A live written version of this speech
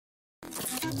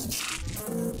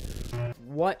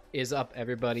What is up,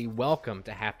 everybody? Welcome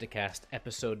to Hapticast,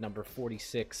 episode number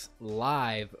 46,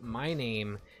 live. My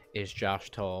name is Josh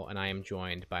Toll, and I am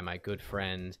joined by my good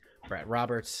friend, Brett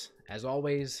Roberts, as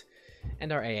always,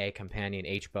 and our AA companion,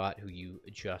 HBot, who you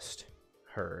just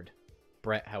heard.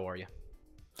 Brett, how are you?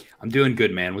 I'm doing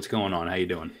good, man. What's going on? How you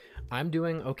doing? I'm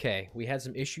doing okay. We had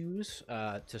some issues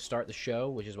to start the show,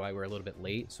 which is why we're a little bit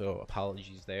late, so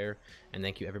apologies there. And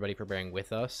thank you, everybody, for bearing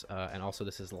with us. And also,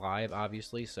 this is live,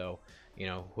 obviously, so, you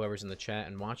know, whoever's in the chat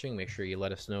and watching, make sure you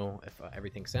let us know if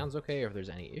everything sounds okay or if there's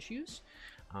any issues.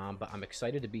 But I'm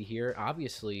excited to be here.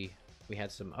 Obviously, we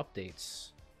had some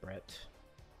updates, Brett,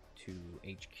 to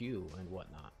HQ and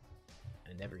whatnot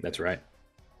and everything. That's right.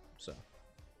 So,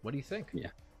 what do you think? Yeah.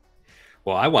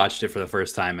 Well, I watched it for the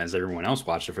first time as everyone else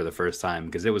watched it for the first time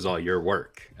because it was all your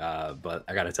work. But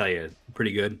I got to tell you,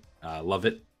 pretty good. Love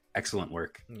it. Excellent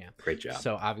work. Yeah. Great job.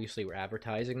 So obviously we're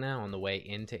advertising now on the way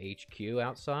into HQ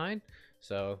outside.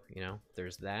 So, you know,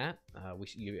 there's that.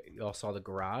 You all saw the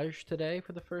garage today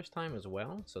for the first time as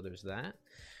well. So there's that.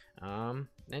 And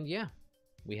yeah,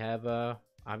 we have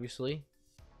obviously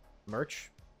merch.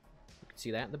 You can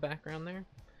see that in the background there.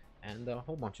 And a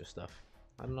whole bunch of stuff.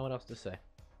 I don't know what else to say.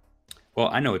 Well,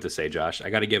 I know what to say, Josh. I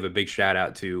got to give a big shout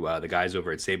out to the guys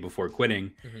over at Save Before Quitting,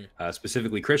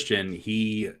 specifically Christian.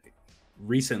 He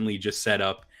recently just set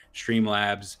up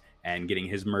Streamlabs and getting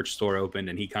his merch store opened,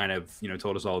 and he kind of,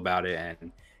 told us all about it.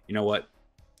 And you know what?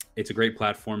 It's a great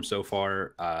platform so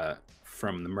far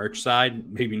from the merch side,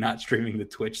 maybe not streaming the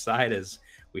Twitch side as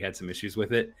we had some issues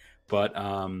with it. But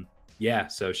yeah,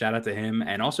 so shout out to him.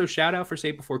 And also shout out for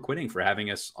Save Before Quitting for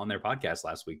having us on their podcast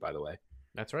last week, by the way.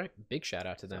 That's right. Big shout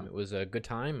out to them. It was a good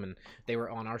time, and they were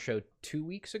on our show 2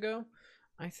 weeks ago,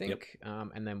 I think. Yep.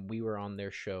 And then we were on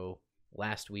their show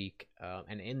last week.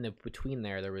 And in the between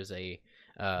there was a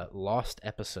lost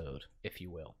episode, if you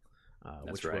will,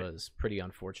 which was pretty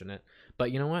unfortunate.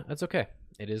 But you know what? That's okay.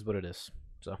 It is what it is.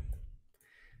 So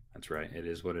that's right. It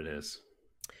is what it is.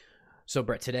 So,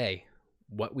 Brett, today,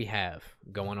 what we have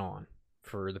going on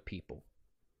for the people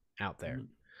out there.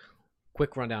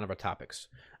 Quick rundown of our topics.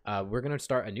 We're going to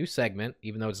start a new segment,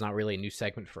 even though it's not really a new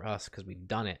segment for us because we've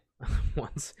done it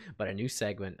once, but a new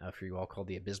segment for you all called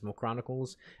the Abysmal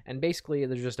Chronicles. And basically,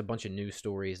 there's just a bunch of news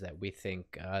stories that we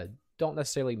think don't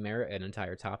necessarily merit an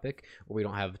entire topic, or we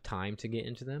don't have time to get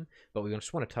into them, but we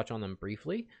just want to touch on them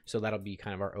briefly. So that'll be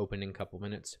kind of our opening couple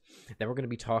minutes. Then we're going to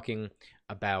be talking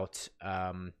about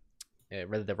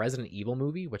the Resident Evil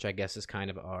movie, which I guess is kind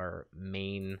of our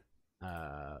main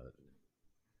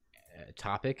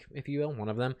topic, if you will, one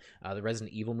of them. The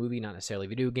Resident Evil movie, not necessarily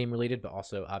video game related, but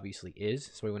also obviously is.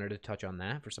 So we wanted to touch on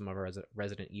that for some of our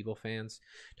Resident Evil fans.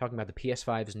 Talking about the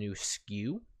PS5's new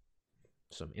SKU.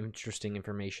 Some interesting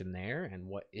information there and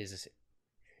what is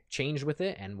changed with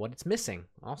it and what it's missing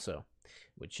also,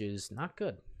 which is not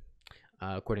good,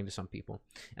 according to some people.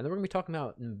 And then we're going to be talking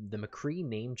about the McCree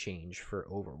name change for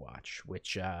Overwatch,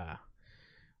 which,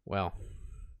 well,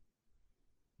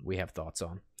 we have thoughts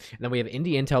on. And then we have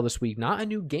Indie Intel this week. Not a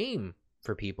new game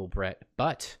for people, Brett,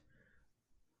 but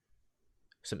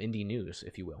some indie news,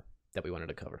 if you will, that we wanted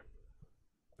to cover.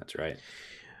 That's right.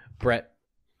 Brett,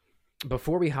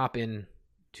 before we hop in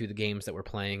to the games that we're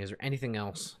playing, is there anything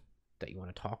else that you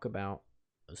want to talk about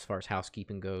as far as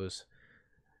housekeeping goes?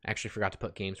 I actually forgot to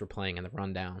put games we're playing in the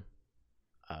rundown,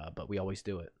 but we always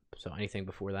do it. So anything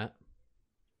before that?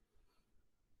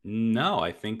 No,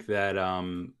 I think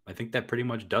that pretty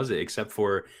much does it, except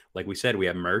for, like we said, we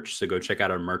have merch. So go check out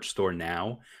our merch store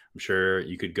now. I'm sure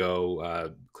you could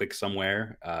go click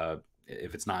somewhere.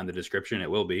 If it's not in the description,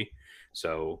 it will be.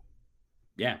 So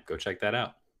yeah, go check that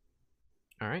out.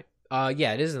 All right.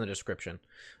 Yeah, it is in the description.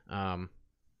 I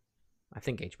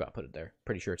think HBot put it there.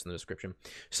 Pretty sure it's in the description.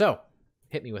 So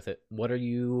hit me with it. What are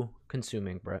you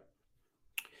consuming, Brett?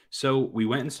 So we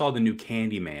went and saw the new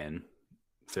Candyman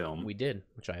film. We did,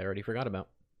 which I already forgot about.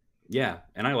 Yeah,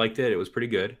 and I liked it. It was pretty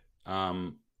good.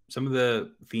 Some of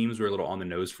the themes were a little on the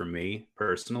nose for me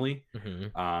personally,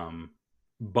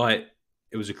 but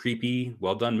it was a creepy,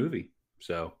 well done movie.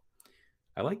 So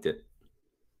I liked it.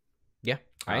 Yeah,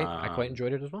 I quite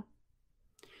enjoyed it as well.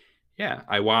 Yeah,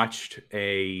 I watched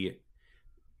a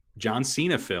John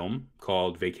Cena film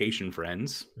called Vacation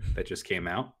Friends that just came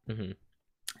out.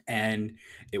 And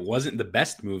it wasn't the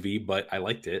best movie, but I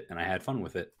liked it and I had fun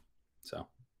with it. So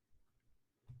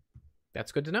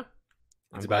that's good to know.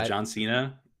 It's about John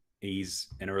Cena. He's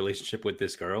in a relationship with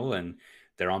this girl and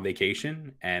they're on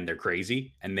vacation and they're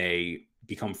crazy and they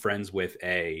become friends with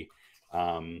a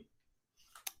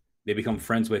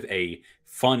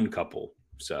fun couple.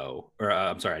 So, or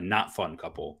I'm sorry, a not fun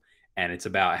couple. and it's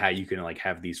about how you can like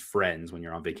have these friends when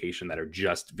you're on vacation that are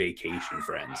just vacation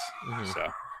friends. So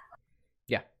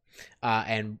yeah,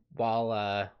 and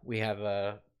while we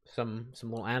have some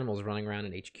little animals running around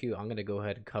in HQ, I'm gonna go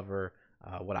ahead and cover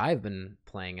what I've been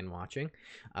playing and watching.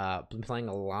 Been playing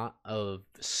a lot of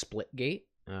Splitgate,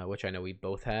 which I know we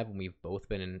both have and we've both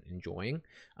been enjoying.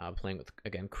 Playing with,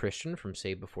 again, Christian from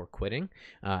Save Before Quitting,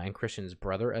 and Christian's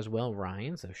brother as well,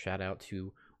 Ryan. So shout out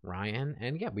to Ryan.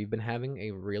 And yeah, we've been having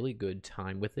a really good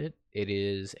time with it. It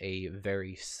is a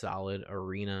very solid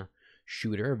arena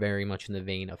shooter, very much in the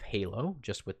vein of Halo,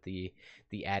 just with the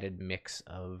added mix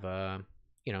of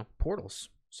portals.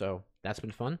 So that's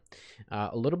been fun.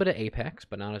 A little bit of Apex,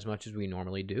 but not as much as we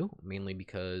normally do, mainly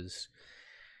because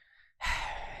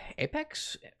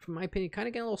Apex, from my opinion, kind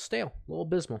of getting a little stale, a little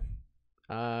abysmal,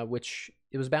 which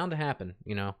it was bound to happen.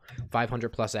 500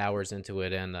 plus hours into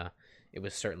it, and it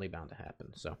was certainly bound to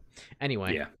happen. So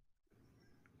anyway, yeah.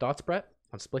 Thoughts, Brett,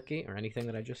 on Splitgate or anything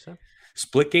that I just said?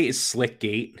 Splitgate is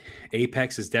Slickgate.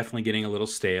 Apex is definitely getting a little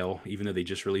stale, even though they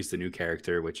just released a new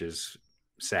character, which is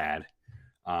sad.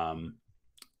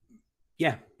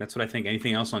 Yeah, that's what I think.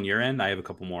 Anything else on your end? I have a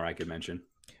couple more I could mention.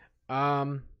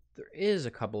 There is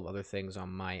a couple of other things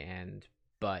on my end,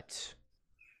 but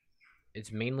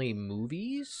it's mainly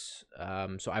movies.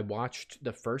 So I watched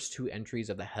the first 2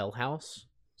 entries of the Hell House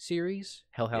series,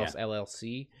 Hell House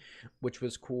LLC, which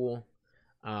was cool.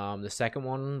 The second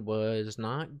one was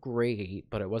not great,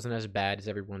 but it wasn't as bad as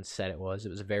everyone said it was. It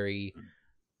was very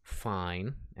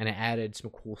fine, and it added some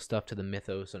cool stuff to the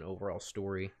mythos and overall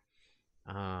story.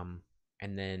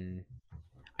 And then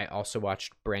I also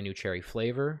watched Brand New Cherry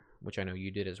Flavor, which I know you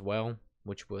did as well,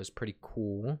 which was pretty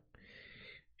cool.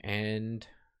 And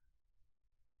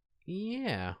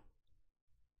yeah,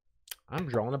 I'm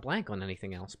drawing a blank on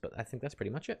anything else, but I think that's pretty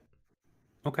much it.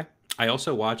 Okay. I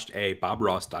also watched a Bob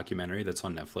Ross documentary that's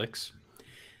on Netflix.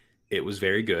 It was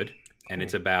very good. And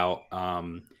it's about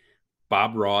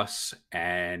Bob Ross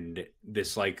and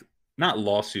this, like, not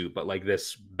lawsuit, but like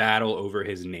this battle over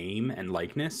his name and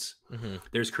likeness.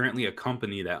 There's currently a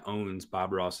company that owns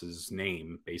Bob Ross's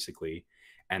name, basically,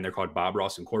 and they're called Bob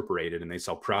Ross Incorporated, and they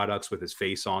sell products with his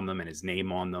face on them and his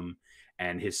name on them.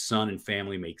 And his son and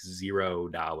family makes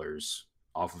 $0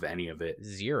 off of any of it.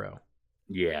 0.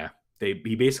 Yeah.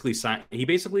 He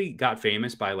basically got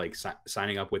famous by like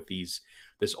signing up with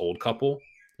this old couple,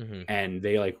 and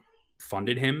they like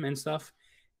funded him and stuff.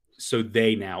 So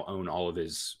they now own all of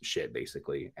his shit,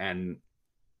 basically. And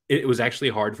it was actually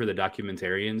hard for the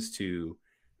documentarians to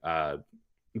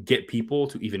get people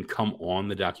to even come on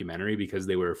the documentary because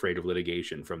they were afraid of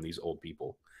litigation from these old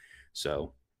people.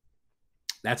 So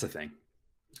that's a thing.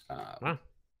 Wow.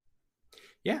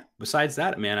 Yeah. Besides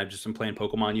that, man, I've just been playing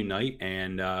Pokemon Unite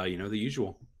and, the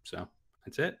usual. So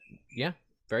that's it. Yeah.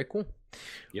 Very cool.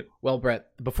 Yep. Well, Brett,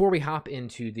 before we hop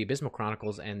into the Abysmal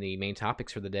Chronicles and the main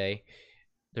topics for the day,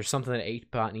 there's something that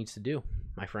 8bot needs to do,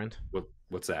 my friend.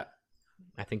 What's that?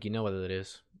 I think you know what it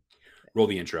is. Roll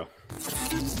the intro.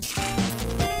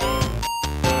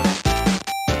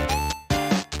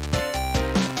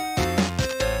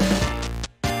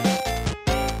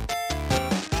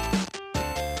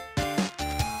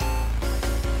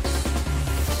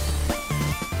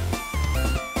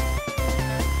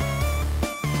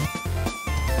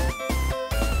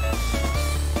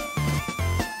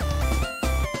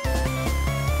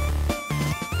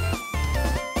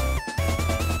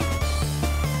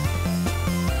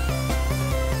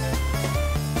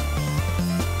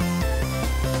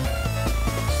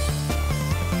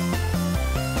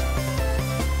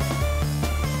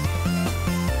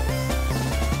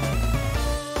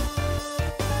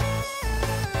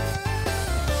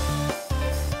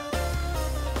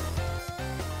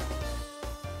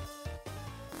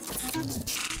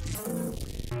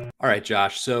 All right,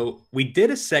 Josh. So we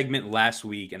did a segment last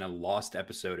week in a lost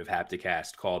episode of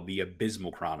Hapticast called the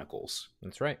Abysmal Chronicles.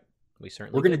 That's right.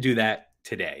 We're going to do that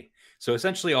today. So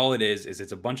essentially all it is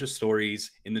it's a bunch of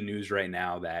stories in the news right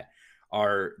now that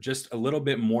are just a little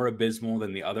bit more abysmal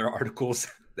than the other articles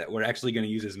that we're actually going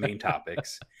to use as main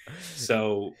topics.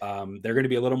 So they're going to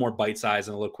be a little more bite-sized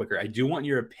and a little quicker. I do want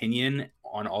your opinion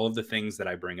on all of the things that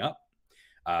I bring up.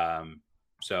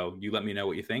 So you let me know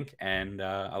what you think, and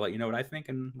I'll let you know what I think,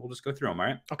 and we'll just go through them. All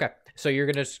right? Okay. So you're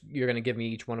gonna give me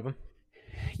each one of them.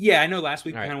 Yeah, I know. Last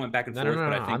week we kind of went back and forth. No,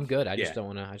 but I think I'm good. I just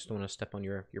don't want to step on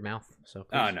your mouth. So.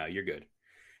 Please. Oh no, you're good.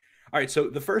 All right.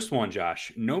 So the first one,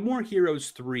 Josh, No More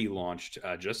Heroes 3 launched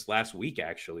just last week,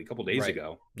 actually, a couple days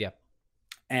ago. Yeah.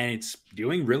 And it's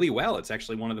doing really well. It's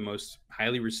actually one of the most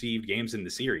highly received games in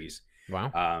the series.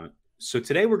 Wow. So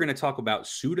today we're going to talk about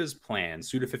Suda's plan,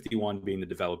 Suda51 being the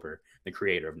developer, the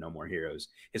creator of No More Heroes,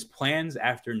 his plans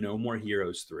after No More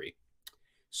Heroes 3.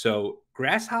 So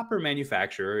Grasshopper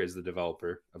Manufacturer is the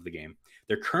developer of the game.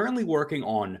 They're currently working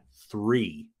on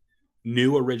 3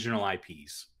 new original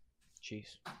IPs.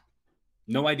 Jeez.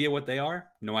 No idea what they are.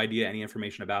 No idea any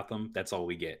information about them. That's all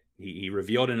we get. He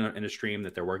revealed in a stream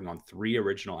that they're working on 3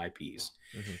 original IPs.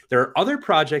 Mm-hmm. There are other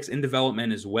projects in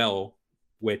development as well,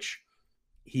 which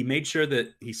he made sure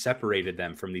that he separated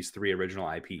them from these 3 original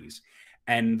IPs.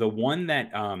 And the one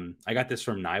that I got this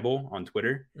from Nibel on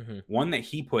Twitter, one that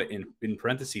he put in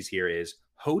parentheses here is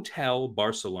Hotel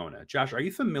Barcelona. Josh, are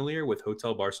you familiar with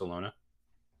Hotel Barcelona?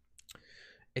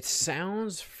 It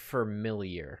sounds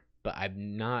familiar, but I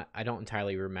don't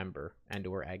entirely remember,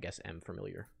 or I guess am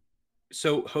familiar.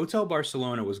 So Hotel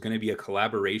Barcelona was going to be a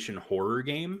collaboration horror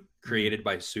game created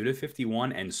by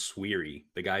Suda51 and Swery,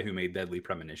 the guy who made Deadly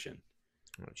Premonition.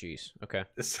 Oh, geez. Okay.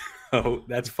 So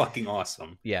that's fucking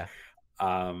awesome. Yeah.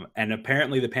 And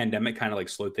apparently the pandemic kind of like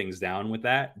slowed things down with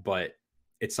that, but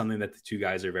it's something that the 2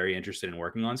 guys are very interested in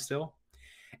working on still.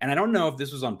 And I don't know if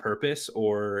this was on purpose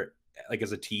or like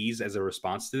as a tease, as a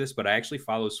response to this, but I actually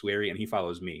follow Swery and he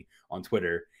follows me on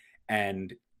Twitter.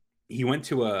 And he went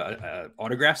to a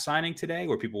autograph signing today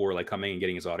where people were like coming and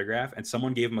getting his autograph, and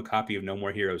someone gave him a copy of No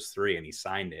More Heroes 3 and he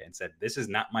signed it and said, "This is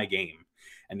not my game."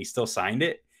 And he still signed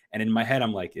it. And in my head,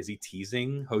 I'm like, is he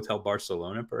teasing Hotel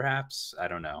Barcelona perhaps? I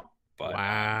don't know. But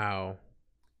wow.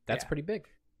 That's pretty big.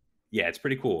 Yeah, it's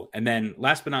pretty cool. And then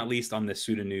last but not least on this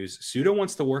Suda news, Suda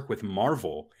wants to work with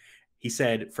Marvel. He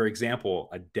said, for example,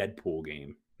 a Deadpool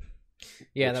game.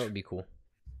 Yeah, that would be cool.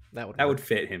 That would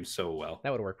fit him so well.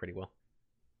 That would work pretty well.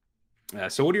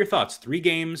 So what are your thoughts? 3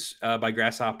 games by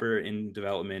Grasshopper in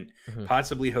development,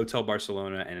 possibly Hotel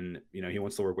Barcelona, and he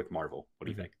wants to work with Marvel. What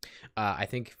do you think? I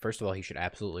think, first of all, he should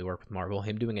absolutely work with Marvel.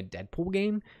 Him doing a Deadpool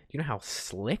game, do you know how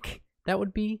slick that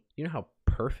would be? Do you know how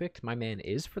perfect my man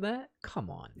is for that? Come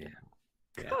on now.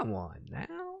 Yeah. Come on now.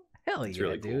 Hell yeah,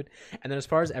 really dude. Cool. And then as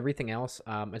far as everything else,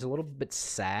 it's a little bit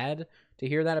sad to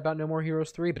hear that about No More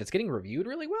Heroes 3, but it's getting reviewed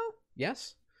really well.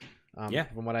 Yes.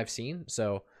 From what I've seen.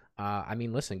 So, I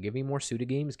mean, listen, give me more Suda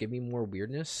games, give me more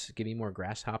weirdness, give me more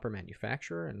Grasshopper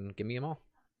Manufacturer, and give me them all.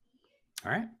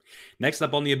 All right. Next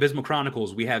up on the Abysmal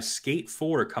Chronicles, we have Skate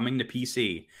 4 coming to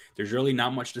PC. There's really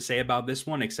not much to say about this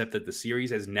one, except that the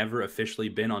series has never officially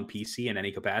been on PC in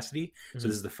any capacity. So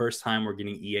this is the first time we're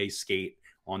getting EA Skate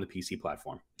on the PC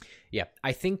platform. Yeah,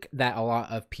 I think that a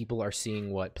lot of people are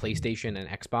seeing what PlayStation and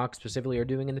Xbox specifically are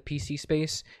doing in the PC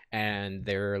space, and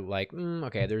they're like,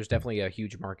 okay, there's definitely a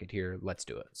huge market here. Let's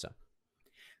do it. So,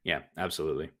 yeah,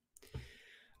 absolutely.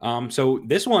 So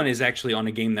this one is actually on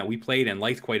a game that we played and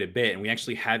liked quite a bit, and we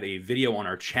actually have a video on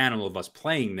our channel of us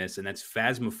playing this, and that's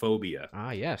Phasmophobia.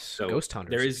 Ah, yes. So Ghost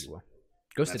Hunters, there is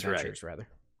Ghost Adventures, rather.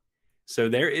 So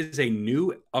there is a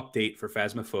new update for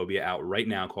Phasmophobia out right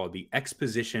now called the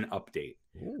Exposition Update.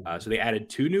 So they added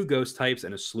 2 new ghost types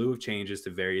and a slew of changes to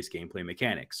various gameplay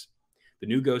mechanics. The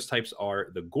new ghost types are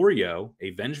the Goryo,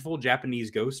 a vengeful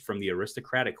Japanese ghost from the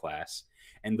aristocratic class,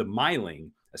 and the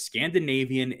Myling, a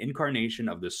Scandinavian incarnation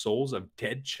of the souls of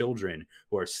dead children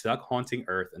who are stuck haunting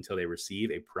Earth until they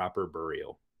receive a proper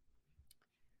burial.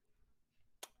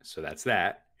 So that's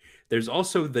that. There's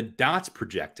also the Dots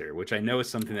projector, which I know is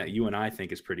something that you and I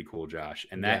think is pretty cool, Josh.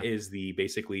 And that is the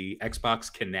basically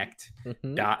Xbox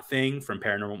Kinect dot thing from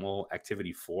Paranormal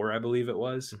Activity 4, I believe it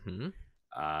was.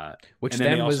 Which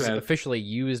then was officially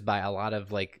used by a lot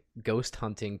of like ghost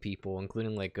hunting people,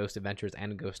 including like Ghost Adventures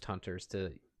and Ghost Hunters,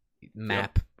 to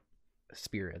map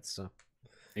spirits. So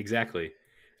exactly.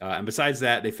 And besides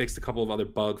that, they fixed a couple of other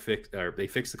bugs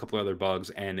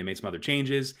and they made some other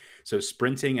changes. So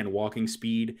sprinting and walking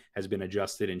speed has been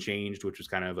adjusted and changed, which was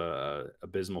kind of a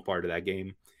abysmal part of that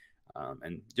game.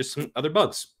 And just some other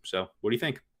bugs. So what do you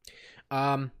think?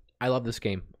 I love this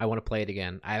game. I want to play it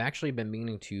again. I've actually been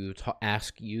meaning to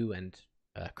ask you and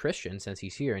Christian, since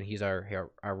he's here, and he's our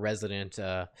resident,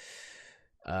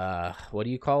 what do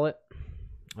you call it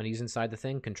when he's inside the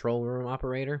thing? Control room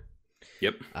operator.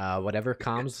 Yep. Whatever,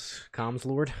 comms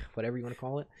lord, whatever you want to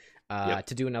call it,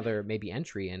 to do another maybe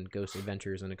entry in Ghost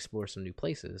Adventures and explore some new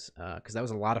places, because that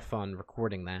was a lot of fun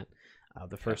recording that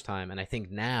the first time, and I think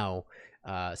now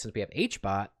since we have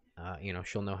HBot,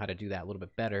 she'll know how to do that a little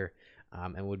bit better,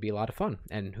 and it would be a lot of fun.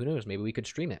 And who knows, maybe we could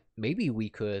stream it. Maybe we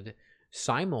could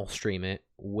simul stream it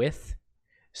with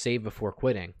Save Before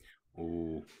Quitting.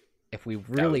 Ooh. If we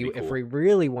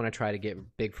really want to try to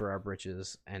get big for our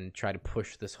britches and try to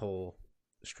push this whole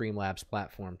Streamlabs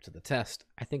platform to the test,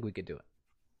 I think we could do it.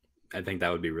 I think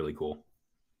that would be really cool.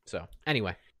 So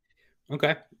anyway.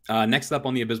 Okay. Next up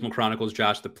on the Abysmal Chronicles,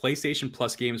 Josh, the PlayStation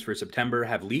Plus games for September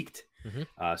have leaked.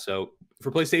 So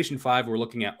for PlayStation 5, we're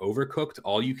looking at Overcooked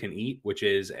All You Can Eat, which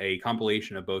is a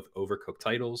compilation of both Overcooked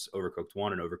titles, Overcooked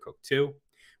 1 and Overcooked 2,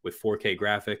 with 4K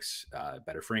graphics,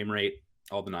 better frame rate,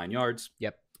 all the 9 yards.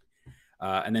 Yep.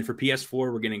 And then for PS4,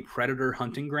 we're getting Predator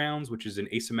Hunting Grounds, which is an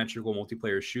asymmetrical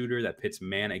multiplayer shooter that pits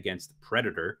man against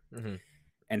Predator,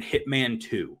 and Hitman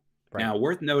 2. Right. Now,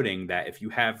 worth noting that if you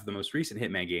have the most recent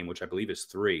Hitman game, which I believe is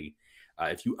 3,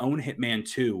 if you own Hitman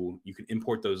 2, you can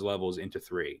import those levels into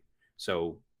 3.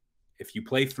 So if you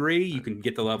play 3, you can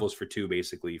get the levels for 2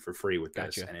 basically for free with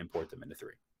this and import them into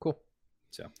 3. Cool.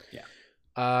 So,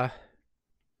 yeah.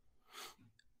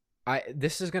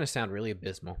 This is going to sound really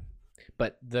abysmal,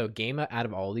 but the game out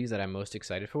of all these that I'm most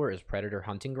excited for is Predator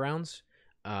Hunting Grounds.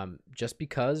 Just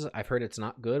because I've heard it's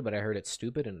not good, but I heard it's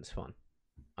stupid and it's fun.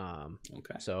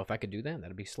 Okay. So if I could do that,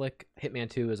 that'd be slick. Hitman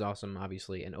 2 is awesome,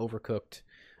 obviously, and Overcooked.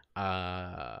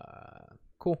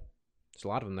 Cool. There's a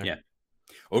lot of them there. Yeah.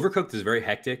 Overcooked is very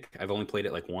hectic. I've only played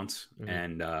it like once,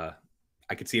 and I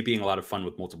could see it being a lot of fun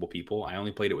with multiple people. I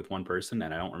only played it with one person,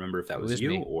 and I don't remember if that was you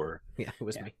me. or... Yeah, it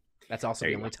was me. That's also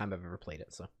the only time I've ever played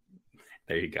it, so...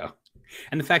 There you go.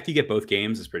 And the fact you get both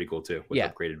games is pretty cool, too, with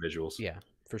upgraded visuals. Yeah,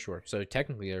 for sure. So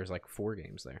technically, there's like 4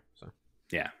 games there, so...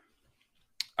 Yeah.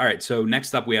 All right, so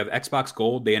next up, we have Xbox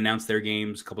Gold. They announced their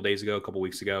games a couple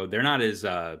weeks ago. They're not as,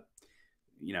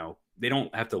 they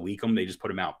don't have to leak them. They just put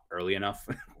them out early enough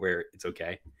where it's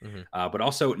okay. But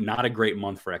also not a great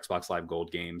month for Xbox Live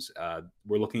Gold games.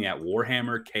 We're looking at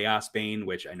Warhammer Chaos Bane,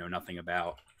 which I know nothing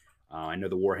about. I know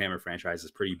the Warhammer franchise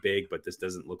is pretty big, but this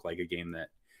doesn't look like a game that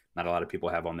not a lot of people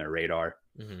have on their radar.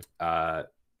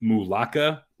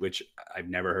 Mulaka, which I've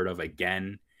never heard of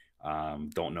again.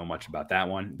 Don't know much about that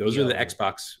one. Those are the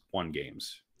Xbox One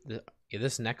games.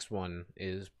 This next one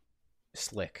is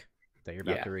slick that you're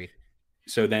about to read.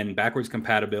 So then backwards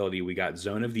compatibility, we got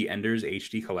Zone of the Enders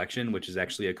HD Collection, which is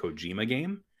actually a Kojima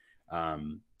game.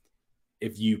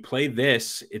 If you play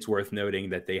this, it's worth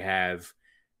noting that they have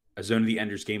a Zone of the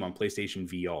Enders game on PlayStation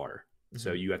VR.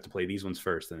 So you have to play these ones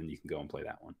first, and then you can go and play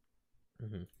that one.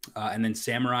 And then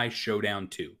Samurai Showdown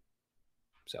 2.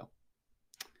 So,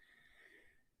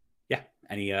 yeah.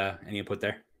 Any input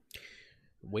there?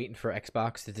 Waiting for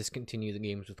Xbox to discontinue the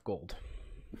games with gold.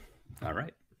 All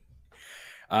right.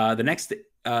 The next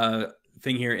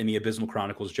thing here in the Abysmal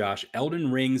Chronicles, Josh, Elden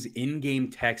Ring's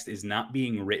in-game text is not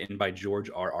being written by George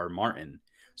R.R. Martin.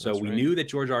 So we knew that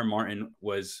George R.R. Martin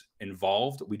was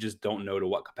involved. We just don't know to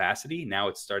what capacity. Now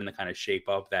it's starting to kind of shape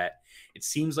up that it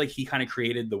seems like he kind of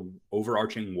created the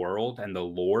overarching world and the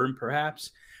lore,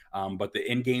 perhaps. But the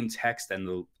in-game text and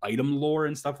the item lore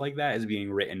and stuff like that is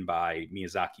being written by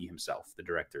Miyazaki himself, the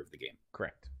director of the game.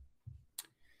 Correct.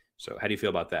 So how do you feel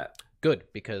about that? Good,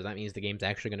 because that means the game's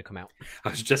actually going to come out. I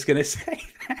was just going to say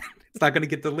that. It's not going to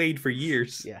get delayed for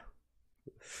years. Yeah.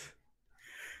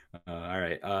 All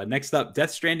right. Next up,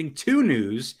 Death Stranding 2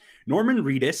 news. Norman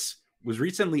Reedus was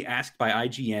recently asked by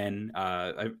IGN.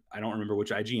 I don't remember which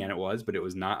IGN it was, but it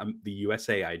was not the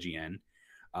USA IGN,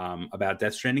 about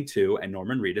Death Stranding 2. And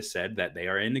Norman Reedus said that they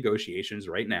are in negotiations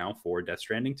right now for Death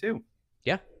Stranding 2.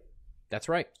 Yeah, that's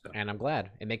right. So. And I'm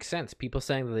glad. It makes sense. People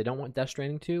saying that they don't want Death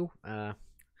Stranding 2.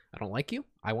 I don't like you.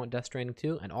 I want Death Stranding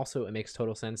 2. And also, it makes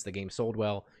total sense. The game sold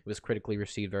well. It was critically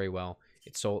received very well.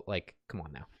 It sold, come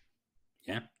on now.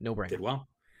 Yeah. No brainer. Did well.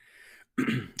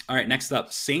 All right, next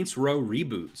up, Saints Row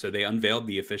Reboot. So they unveiled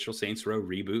the official Saints Row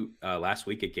Reboot last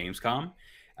week at Gamescom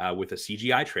with a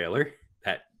CGI trailer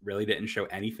that really didn't show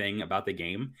anything about the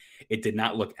game. It did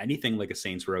not look anything like a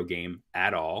Saints Row game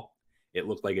at all. It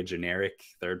looked like a generic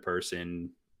third-person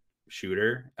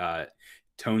shooter.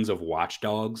 Tones of Watch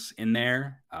Dogs in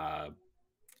there.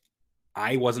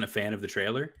 I wasn't a fan of the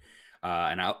trailer.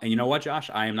 And you know what, Josh?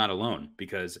 I am not alone,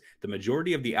 because the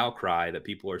majority of the outcry that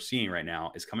people are seeing right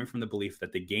now is coming from the belief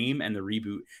that the game and the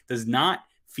reboot does not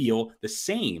feel the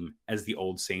same as the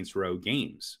old Saints Row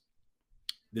games.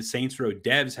 The Saints Row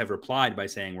devs have replied by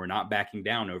saying we're not backing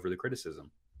down over the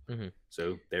criticism.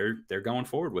 So they're going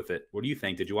forward with it. What do you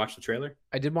think? Did you watch the trailer?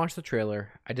 I did watch the trailer.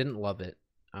 I didn't love it.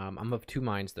 I'm of two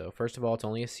minds, though. First of all, it's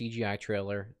only a CGI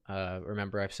trailer.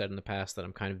 Remember, I've said in the past that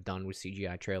I'm kind of done with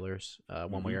CGI trailers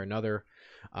one way or another.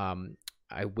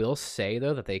 I will say,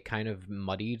 though, that they kind of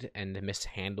muddied and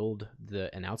mishandled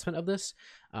the announcement of this,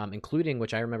 including,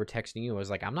 which I remember texting you, I was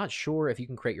like, I'm not sure if you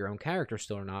can create your own character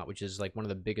still or not, which is like one of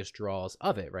the biggest draws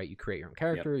of it, right? You create your own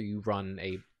character, you run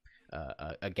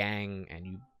a gang,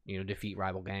 and you defeat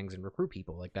rival gangs and recruit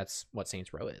people. Like, that's what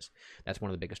Saints Row is. That's one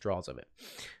of the biggest draws of it.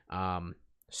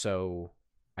 So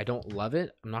I don't love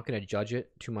it. I'm not going to judge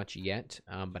it too much yet,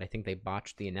 but I think they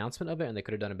botched the announcement of it, and they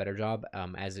could have done a better job.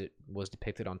 As it was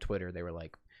depicted on Twitter, they were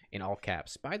like, in all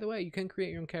caps, by the way, you can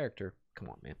create your own character. Come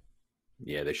on, man.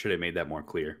 Yeah, they should have made that more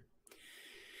clear.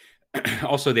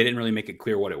 Also, they didn't really make it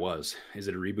clear what it was. Is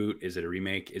it a reboot? Is it a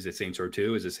remake? Is it Saints Row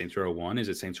 2? Is it Saints Row 1? Is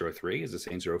it Saints Row 3? Is it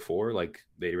Saints Row 4? Like,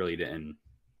 they really didn't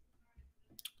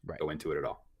go into it at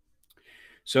all.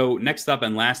 So next up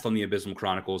and last on the Abysmal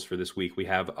Chronicles for this week, we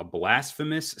have a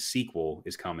Blasphemous sequel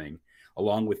is coming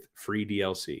along with free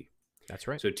DLC. That's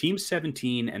right. So Team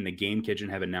 17 and the Game Kitchen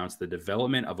have announced the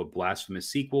development of a Blasphemous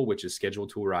sequel, which is scheduled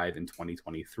to arrive in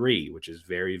 2023, which is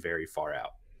very, very far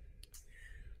out.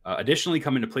 Additionally,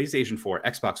 coming to PlayStation 4,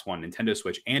 Xbox One, Nintendo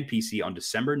Switch, and PC on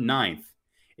December 9th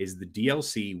is the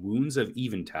DLC Wounds of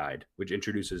Eventide, which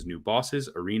introduces new bosses,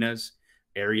 arenas,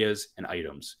 areas, and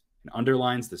items, and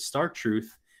underlines the stark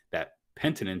truth that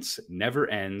penitence never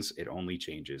ends, it only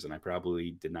changes. And I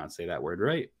probably did not say that word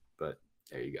right, but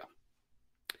there you go.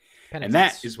 Penitence. And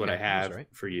that is what I have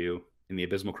for you in the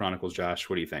Abysmal Chronicles. Josh,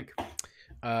 what do you think?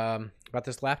 About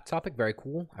this last topic, very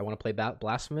cool. I want to play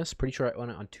Blasphemous. Pretty sure I own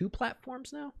it on 2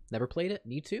 platforms now. Never played it.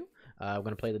 Need to. I'm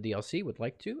going to play the DLC. Would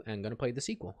like to. And going to play the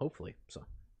sequel, hopefully. So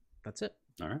that's it.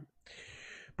 All right.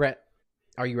 Brett,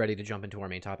 are you ready to jump into our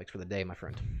main topics for the day, my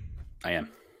friend? I am.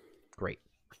 Great.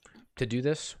 To do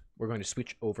this, we're going to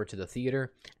switch over to the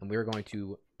theater, and we're going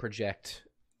to project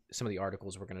some of the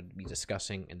articles we're going to be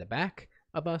discussing in the back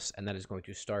of us, and that is going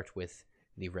to start with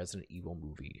the Resident Evil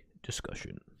movie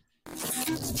discussion.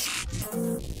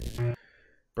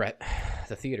 Brett,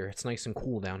 the theater, it's nice and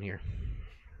cool down here.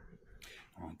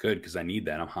 Oh, good, because I need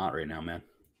that. I'm hot right now, man.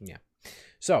 Yeah.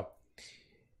 So,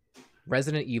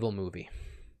 Resident Evil movie.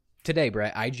 Today,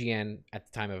 Brett, IGN, at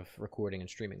the time of recording and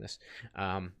streaming this,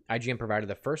 IGN provided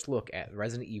the first look at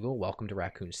Resident Evil Welcome to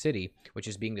Raccoon City, which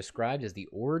is being described as the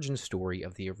origin story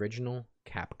of the original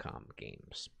Capcom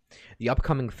games. The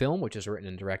upcoming film, which is written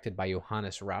and directed by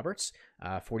Johannes Roberts,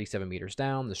 47 Meters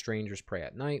Down, The Strangers Pray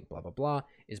at Night, blah, blah, blah,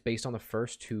 is based on the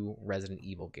first 2 Resident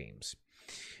Evil games.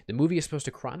 The movie is supposed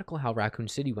to chronicle how Raccoon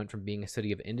City went from being a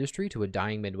city of industry to a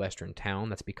dying Midwestern town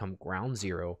that's become ground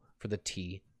zero for the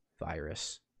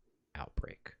T-virus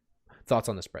outbreak. Thoughts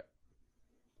on this, Brett?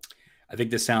 I think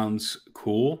this sounds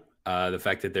cool. The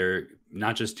fact that they're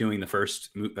not just doing the first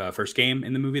game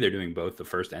in the movie, they're doing both the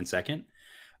first and second.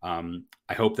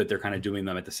 I hope that they're kind of doing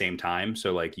them at the same time.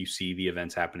 So like you see the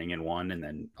events happening in 1 and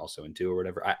then also in 2 or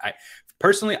whatever. I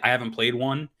personally, I haven't played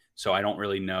 1, so I don't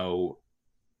really know.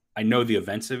 I know the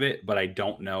events of it, but I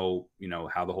don't know,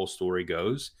 how the whole story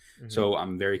goes. Mm-hmm. So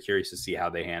I'm very curious to see how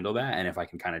they handle that. And if I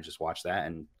can kind of just watch that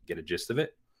and get a gist of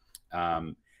it.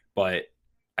 But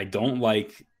I don't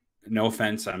like, no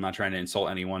offense, I'm not trying to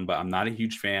insult anyone, but I'm not a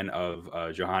huge fan of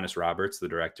Johannes Roberts, the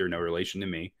director, no relation to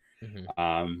me.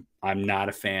 Mm-hmm. I'm not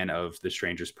a fan of The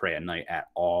Strangers Pray at Night at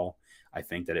all. I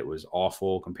think that it was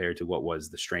awful compared to what was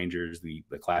The Strangers, the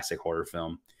classic horror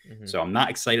film. Mm-hmm. So I'm not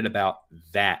excited about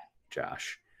that,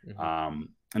 Josh. Mm-hmm.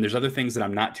 And there's other things that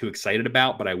I'm not too excited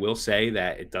about, but I will say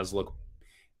that it does look,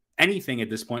 anything at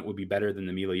this point would be better than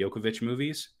the Mila Jovovich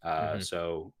movies.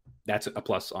 So that's a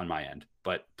plus on my end,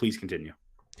 but please continue.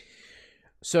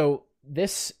 So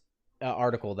this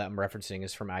article that I'm referencing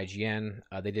is from IGN.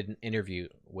 They did an interview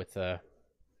with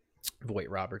Voight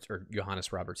Roberts, or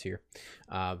Johannes Roberts here.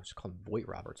 It's called Voight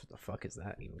Roberts. What the fuck is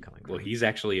that even coming from? Well, he's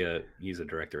actually he's a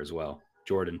director as well.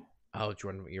 Jordan. Oh,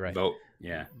 Jordan, you're right. Voight,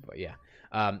 yeah. But yeah.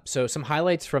 So some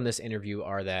highlights from this interview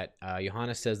are that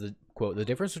Johannes says that, quote, the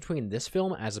difference between this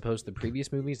film as opposed to the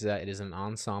previous movies is that it is an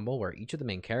ensemble where each of the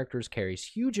main characters carries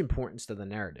huge importance to the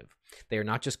narrative. They are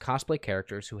not just cosplay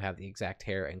characters who have the exact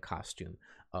hair and costume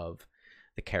of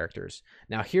the characters.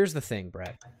 Now, here's the thing,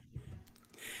 Brett.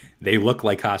 They look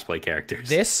like cosplay characters.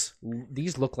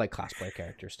 These look like cosplay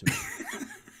characters to me.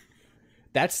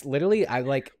 That's literally,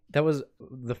 that was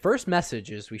the first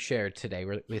messages we shared today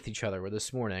with each other,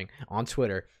 this morning on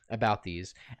Twitter about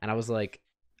these. And I was like,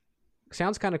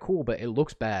 sounds kind of cool, but it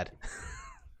looks bad.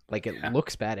 It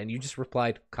looks bad. And you just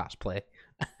replied cosplay.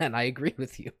 And I agree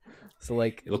with you. So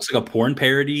it looks like a porn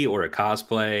parody or a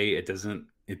cosplay.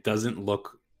 It doesn't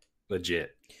look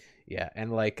legit. Yeah.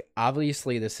 And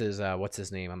obviously this is, what's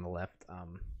his name on the left?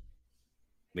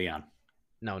 Leon.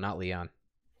 No, not Leon.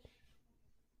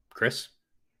 Chris?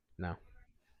 No.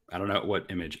 I don't know what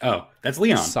image. Oh, that's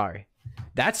Leon. Sorry.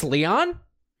 That's Leon?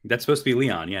 That's supposed to be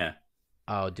Leon, yeah.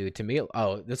 Oh, dude, to me,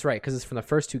 that's right, because it's from the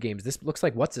first 2 games. This looks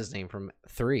like, what's his name from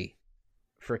 3?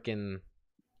 Frickin'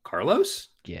 Carlos?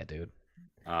 Yeah, dude.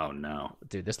 Oh, no.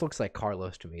 Dude, this looks like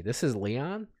Carlos to me. This is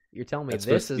Leon? You're telling me that's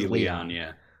this is Leon?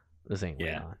 Yeah. This ain't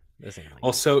Leon. This ain't Leon.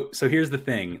 Well, so here's the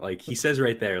thing. He says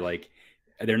right there,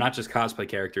 they're not just cosplay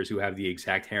characters who have the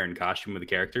exact hair and costume of the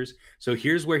characters. So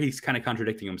here's where he's kind of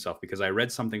contradicting himself, because I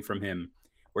read something from him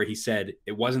where he said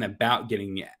it wasn't about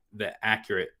getting the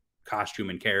accurate costume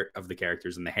and of the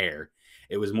characters and the hair.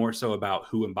 It was more so about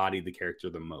who embodied the character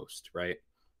the most, right?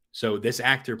 So this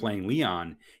actor playing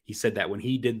Leon, he said that when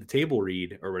he did the table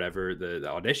read or whatever, the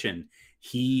audition,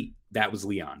 that was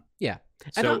Leon. Yeah.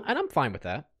 So, and I'm fine with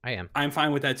that. I'm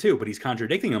fine with that too, but he's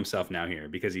contradicting himself now here,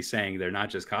 because he's saying they're not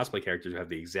just cosplay characters who have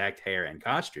the exact hair and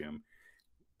costume,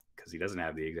 because he doesn't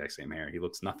have the exact same hair. He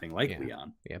looks nothing like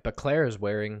Leon. Yeah, but Claire is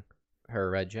wearing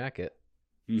her red jacket.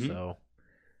 Mm-hmm. So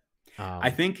I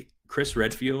think Chris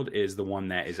Redfield is the one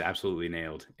that is absolutely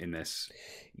nailed in this.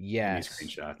 Yes. In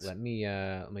these screenshots. Let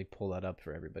me pull that up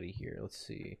for everybody here. Let's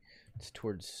see. It's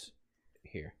towards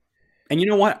here. And you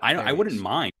know what? I wouldn't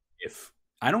mind if,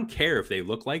 I don't care if they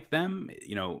look like them,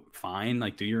 fine,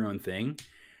 like do your own thing.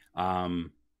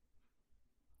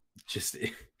 Just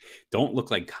don't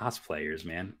look like cosplayers,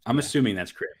 man. I'm assuming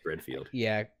that's Chris Redfield.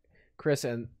 Yeah, Chris,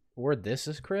 or this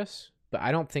is Chris, but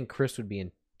I don't think Chris would be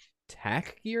in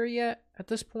tack gear yet at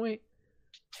this point.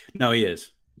 No, he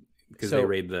is, because they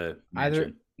raid the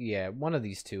mansion. One of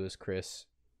these two is Chris.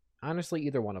 Honestly,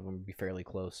 either one of them would be fairly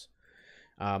close.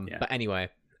 But anyway,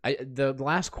 the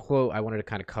last quote I wanted to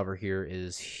kind of cover here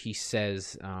is, he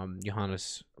says,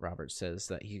 Johannes Roberts says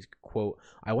that he's, quote,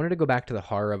 "I wanted to go back to the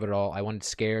horror of it all. I wanted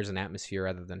scares and atmosphere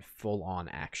rather than full-on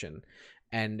action."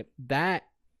 And that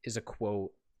is a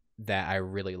quote that I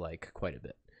really like quite a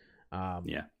bit.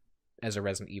 As a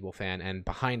Resident Evil fan. And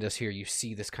behind us here, you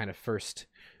see this kind of first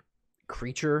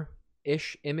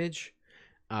creature-ish image.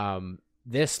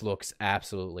 This looks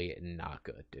absolutely not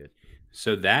good, dude.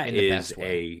 So that is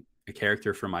a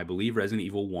character from, I believe, Resident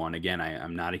Evil 1. Again,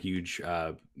 I'm not a huge,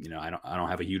 I don't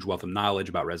have a huge wealth of knowledge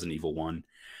about Resident Evil 1,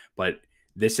 but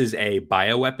this is a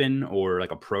bioweapon, or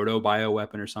like a proto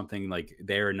bioweapon or something. Like,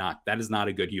 that is not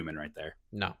a good human right there.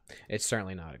 No, it's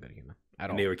certainly not a good human at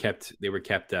all. They were kept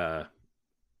as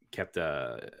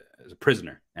a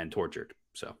prisoner and tortured.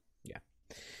 So, yeah.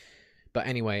 But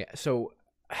anyway, so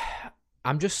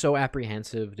I'm just so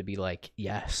apprehensive to be like,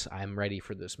 yes, I'm ready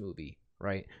for this movie.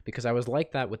 Right? Because I was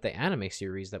like that with the anime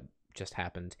series that just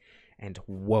happened, and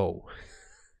whoa,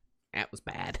 that was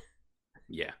bad.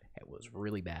 Yeah. It was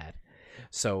really bad.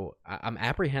 So I'm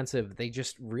apprehensive. They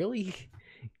just really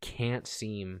can't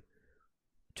seem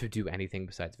to do anything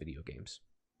besides video games.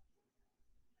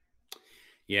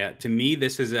 Yeah, to me,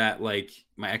 this is at, like,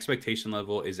 my expectation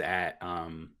level is at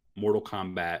Mortal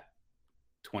Kombat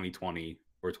 2020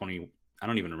 or 20. I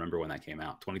don't even remember when that came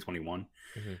out. 2021.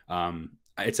 Mm-hmm.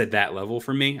 It's at that level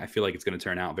for me. I feel like it's going to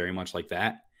turn out very much like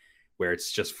that, where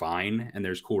it's just fine and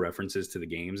there's cool references to the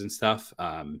games and stuff.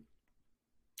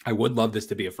 I would love this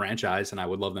to be a franchise, and I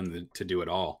would love them to do it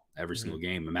all, every single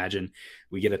game. Imagine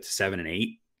we get up to 7 and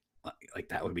 8. Like,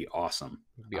 that would be awesome.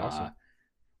 It'd be awesome.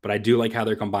 But I do like how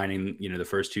they're combining, the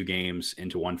first two games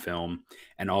into one film.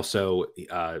 And also,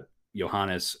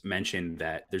 Johannes mentioned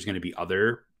that there's going to be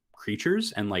other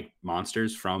creatures and, like,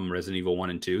 monsters from Resident Evil 1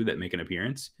 and 2 that make an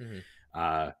appearance. Mm-hmm.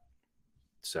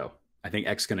 So I think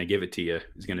X gonna give it to you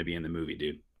is gonna be in the movie,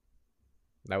 dude.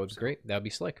 That would be great. That would be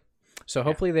slick. So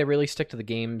hopefully they really stick to the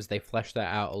games. They flesh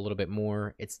that out a little bit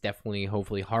more. It's definitely,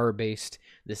 hopefully, horror based.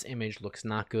 This image looks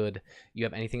not good. You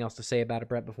have anything else to say about it,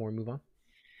 Brett, before we move on?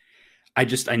 I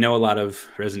know a lot of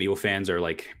Resident Evil fans are,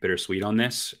 like, bittersweet on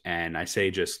this, and I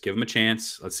say just give them a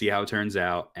chance. Let's see how it turns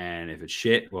out. And if it's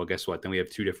shit, well, guess what? Then we have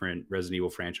 2 different Resident Evil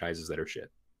franchises that are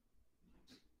shit.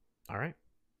 All right.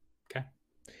 Okay.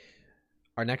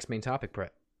 Our next main topic,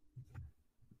 Brett.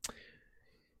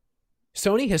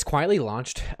 Sony has quietly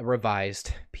launched a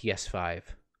revised PS5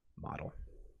 model.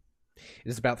 It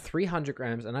is about 300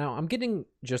 grams, and I'm getting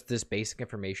just this basic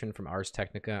information from Ars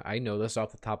Technica. I know this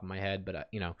off the top of my head, but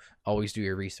always do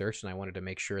your research, and I wanted to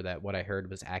make sure that what I heard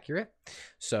was accurate.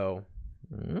 So,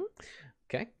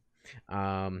 okay,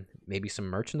 maybe some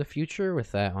merch in the future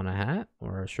with that on a hat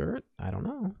or a shirt. I don't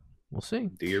know. We'll see.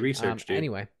 Do your research, dude.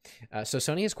 Anyway, so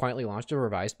Sony has quietly launched a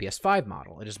revised PS5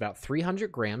 model. It is about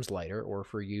 300 grams lighter, or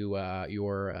for you,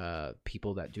 your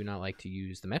people that do not like to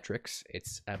use the metrics,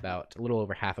 it's about a little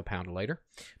over half a pound lighter,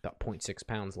 about 0.6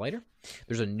 pounds lighter.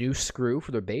 There's a new screw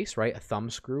for the base, right? A thumb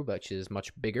screw, which is much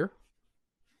bigger,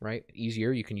 right?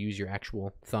 Easier. You can use your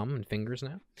actual thumb and fingers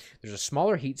now. There's a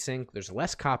smaller heatsink. There's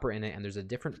less copper in it, and there's a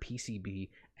different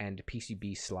PCB and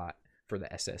PCB slot for the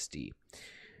SSD.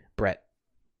 Brett,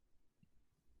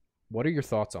 what are your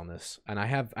thoughts on this? And I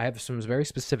have some very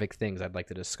specific things I'd like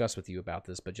to discuss with you about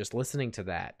this, but just listening to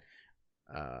that,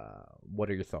 what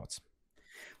are your thoughts?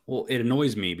 Well, it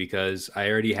annoys me because I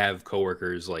already have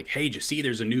coworkers like, "Hey, did you see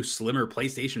there's a new slimmer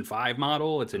PlayStation 5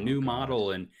 model? It's a Oh new God.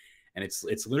 model." And it's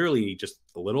literally just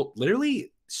a little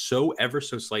literally so ever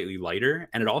so slightly lighter,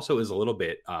 and it also is a little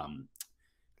bit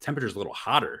temperature's a little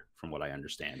hotter from what I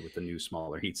understand with the new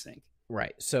smaller heatsink.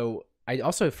 Right. So I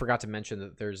also forgot to mention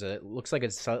that there's a looks like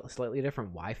it's slightly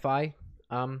different Wi-Fi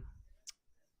um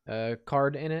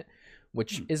card in it,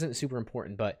 which Hmm. isn't super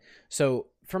important. But so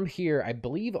from here, I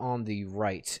believe on the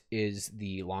right is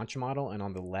the launch model, and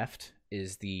on the left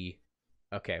is the.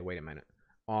 Okay, wait a minute.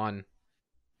 On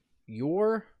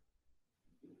your.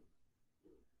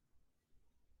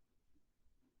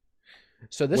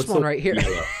 So this What's the one right here.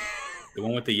 yellow? The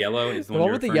one with the yellow is the The one one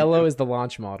you're with the referring yellow to? is the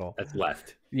launch model. That's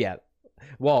left. Yeah.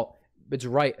 Well, it's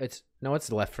right. It's no,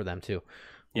 it's left for them too. Oh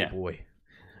Yeah. boy.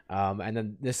 And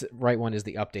then this right one is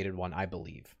the updated one, I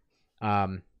believe.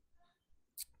 Um,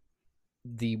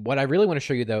 the what I really want to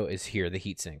show you though is here the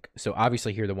heatsink. So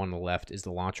obviously here the one on the left is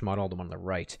the launch model. The one on the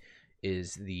right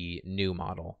is the new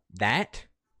model. That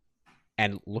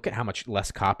and look at how much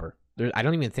less copper. I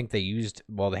don't even think they used.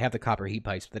 Well, they have the copper heat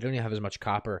pipes, but they don't even have as much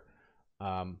copper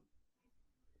um,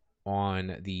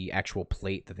 on the actual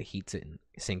plate that the heat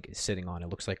sink is sitting on. It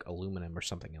looks like aluminum or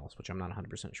something else, which I'm not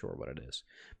 100% sure what it is.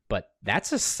 But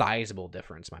that's a sizable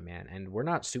difference, my man. And we're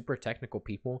not super technical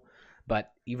people,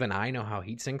 but even I know how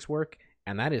heat sinks work,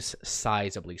 and that is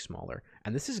sizably smaller.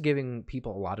 And this is giving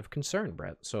people a lot of concern,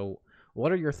 Brett. So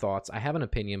what are your thoughts? I have an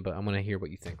opinion, but I'm going to hear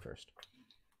what you think first.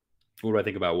 What do I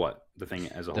think about what? The thing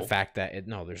as a The whole? fact that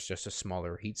there's just a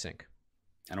smaller heat sink.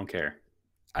 I don't care.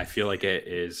 I feel like it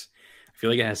is. I feel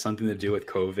like it has something to do with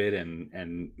COVID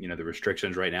and the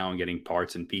restrictions right now on getting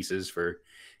parts and pieces for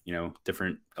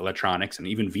different electronics and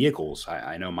even vehicles.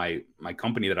 I know my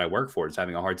company that I work for is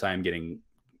having a hard time getting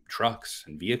trucks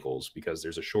and vehicles because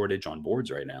there's a shortage on boards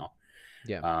right now.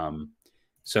 Yeah.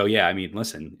 So yeah, I mean,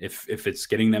 listen, if it's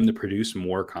getting them to produce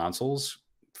more consoles,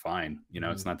 fine.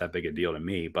 It's not that big a deal to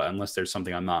me. But unless there's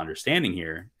something I'm not understanding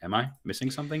here, am I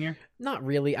missing something here? Not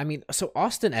really. I mean, so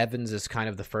Austin Evans is kind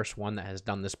of the first one that has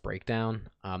done this breakdown.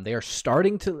 They are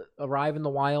starting to arrive in the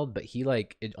wild, but he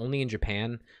only in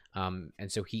Japan. And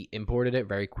so he imported it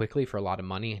very quickly for a lot of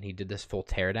money, and he did this full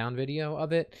teardown video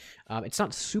of it. It's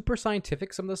not super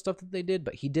scientific, some of the stuff that they did,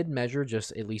 but he did measure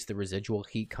just at least the residual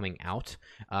heat coming out.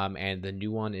 And the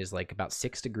new one is like about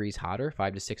 6 degrees hotter,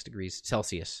 5 to 6 degrees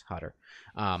Celsius hotter,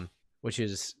 which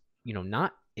is,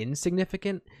 not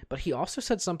insignificant. But he also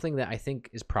said something that I think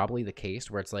is probably the case,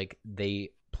 where it's like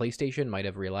PlayStation might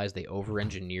have realized they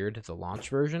over-engineered the launch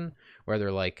version, where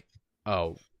they're like,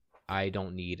 oh, I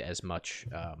don't need as much.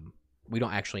 We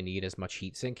don't actually need as much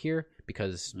heatsink here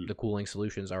because the cooling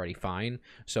solution is already fine.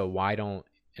 So why don't,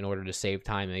 in order to save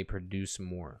time and maybe produce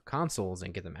more consoles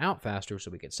and get them out faster so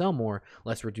we can sell more,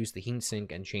 let's reduce the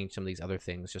heatsink and change some of these other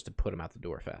things just to put them out the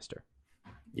door faster.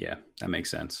 Yeah, that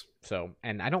makes sense. So,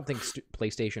 and I don't think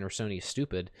PlayStation or Sony is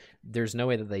stupid. There's no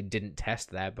way that they didn't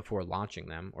test that before launching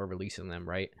them or releasing them,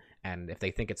 right? And if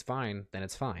they think it's fine, then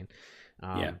it's fine.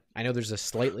 Yeah. I know there's a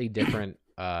slightly different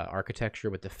architecture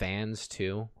with the fans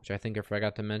too, which I think I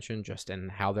forgot to mention, just in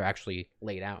how they're actually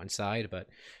laid out inside. But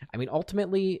I mean,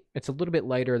 ultimately, it's a little bit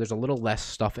lighter. There's a little less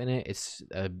stuff in it. It's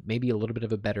maybe a little bit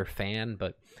of a better fan,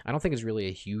 but I don't think it's really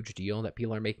a huge deal that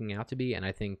people are making out to be. And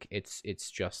I think it's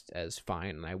just as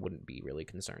fine. And I wouldn't be really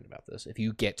concerned about this if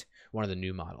you get one of the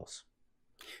new models.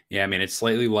 Yeah, I mean, it's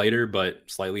slightly lighter, but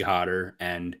slightly hotter.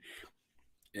 And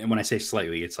when I say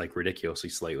slightly, it's like ridiculously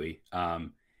slightly.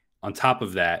 On top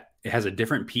of that, it has a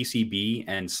different PCB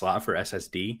and slot for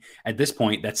SSD. At this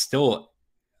point, that's still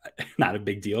not a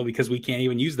big deal because we can't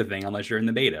even use the thing unless you're in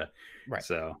the beta. Right.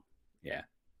 So, yeah.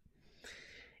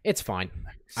 It's fine.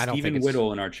 I don't Stephen think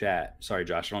Whittle in our chat. Sorry,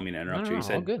 Josh, I don't mean to interrupt you. He all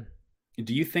said, good.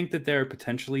 do you think that there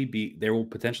will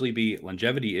potentially be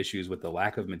longevity issues with the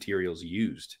lack of materials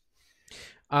used?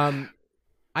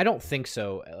 I don't think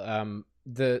so.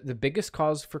 The biggest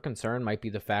cause for concern might be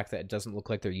the fact that it doesn't look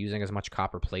like they're using as much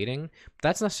copper plating.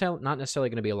 That's not necessarily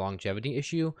going to be a longevity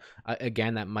issue.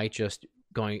 Again, that might just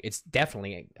it's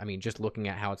definitely, I mean, just looking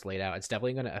at how it's laid out, it's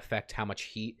definitely going to affect how much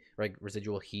heat, like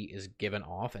residual heat, is given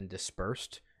off and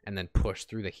dispersed and then pushed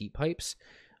through the heat pipes.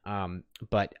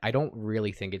 But I don't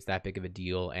really think it's that big of a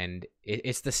deal, and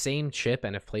it's the same chip.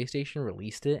 And if PlayStation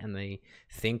released it and they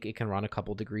think it can run a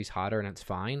couple degrees hotter and it's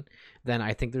fine, then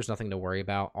I think there's nothing to worry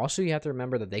about. Also, you have to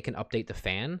remember that they can update the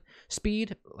fan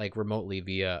speed like remotely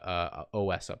via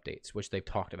OS updates, which they've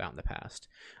talked about in the past.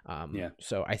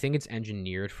 So I think it's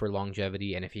engineered for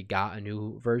longevity, and if you got a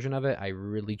new version of it, I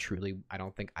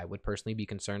don't think I would personally be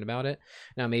concerned about it.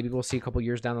 Now, maybe we'll see a couple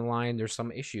years down the line there's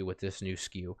some issue with this new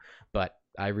SKU, but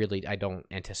I don't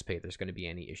anticipate there's going to be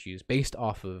any issues based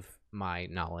off of my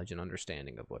knowledge and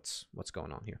understanding of what's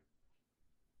going on here.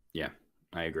 Yeah,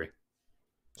 I agree.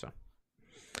 So,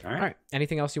 all right.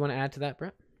 Anything else you want to add to that,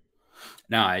 Brett?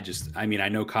 No, I mean, I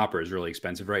know copper is really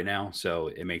expensive right now, so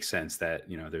it makes sense that,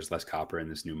 there's less copper in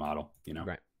this new model,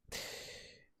 Right.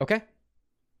 Okay.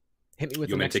 Hit me with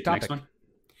the next topic. Next one?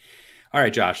 All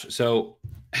right, Josh. So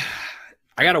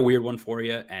I got a weird one for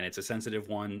you, and it's a sensitive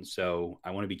one, so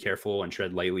I want to be careful and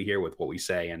tread lightly here with what we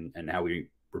say and how we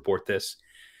report this.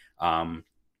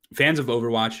 Fans of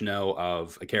Overwatch know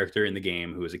of a character in the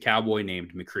game who is a cowboy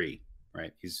named McCree,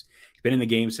 right? He's been in the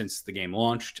game since the game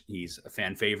launched. He's a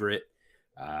fan favorite,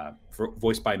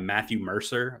 voiced by Matthew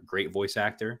Mercer, a great voice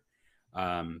actor.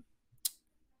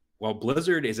 Well,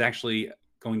 Blizzard is actually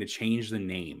going to change the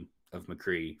name of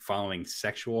McCree following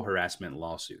sexual harassment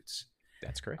lawsuits.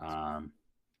 That's correct.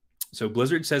 So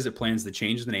Blizzard says it plans to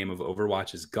change the name of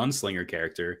Overwatch's Gunslinger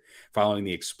character following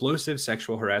the explosive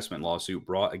sexual harassment lawsuit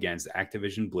brought against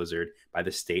Activision Blizzard by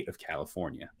the state of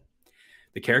California.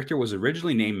 The character was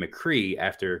originally named McCree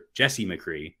after Jesse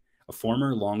McCree, a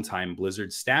former longtime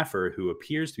Blizzard staffer who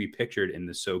appears to be pictured in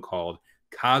the so-called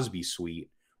Cosby Suite,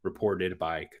 reported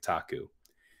by Kotaku.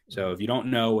 So if you don't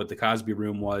know what the Cosby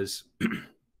Room was,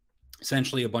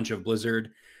 essentially a bunch of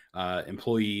Blizzard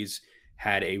employees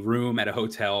had a room at a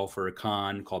hotel for a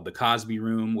con called the Cosby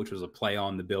Room, which was a play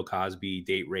on the Bill Cosby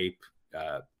date rape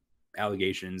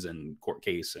allegations and court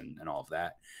case and all of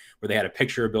that, where they had a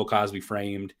picture of Bill Cosby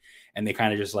framed, and they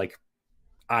kind of just like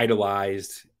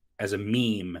idolized as a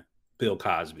meme Bill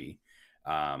Cosby.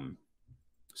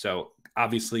 So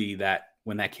obviously that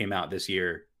when that came out this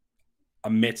year,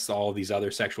 amidst all these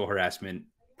other sexual harassment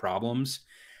problems,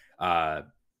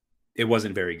 it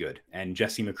wasn't very good. And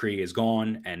Jesse McCree is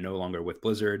gone and no longer with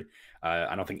Blizzard.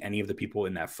 I don't think any of the people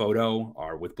in that photo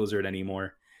are with Blizzard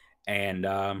anymore. And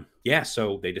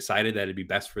so they decided that it'd be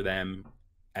best for them,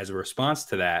 as a response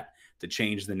to that, to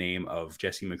change the name of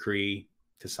Jesse McCree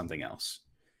to something else.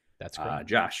 That's great.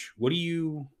 Josh, what do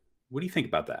you think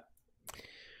about that?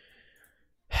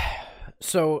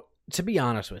 So, to be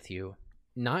honest with you,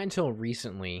 not until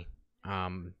recently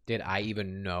did I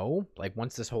even know, like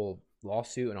once this whole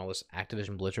lawsuit and all this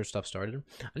Activision Blizzard stuff started,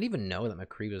 I didn't even know that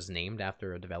McCree was named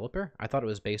after a developer. I thought it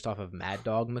was based off of Mad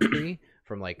Dog McCree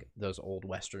from like those old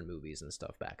Western movies and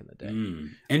stuff back in the day.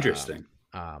 Interesting.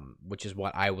 Which is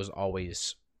what I was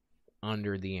always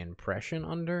under the impression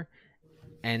under.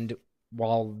 And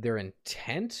while their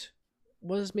intent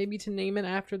was maybe to name it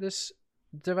after this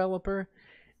developer,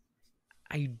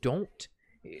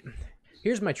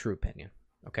 here's my true opinion.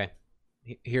 Okay.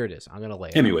 Here it is. I'm going to lay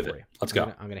it. Hit me with it. Let's go.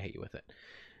 I'm going to hit you with it.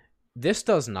 This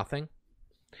does nothing.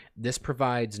 This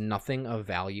provides nothing of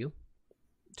value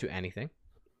to anything,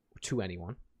 to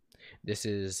anyone. This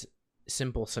is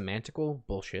simple semantical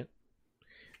bullshit,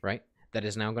 right? That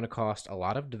is now going to cost a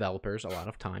lot of developers a lot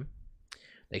of time.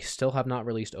 They still have not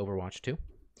released Overwatch 2.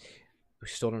 We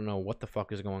still don't know what the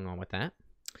fuck is going on with that.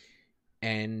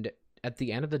 And at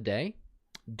the end of the day,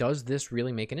 does this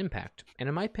really make an impact? And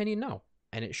in my opinion, no.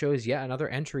 And it shows yet another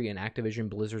entry in Activision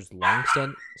Blizzard's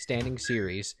long-standing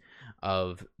series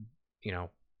of,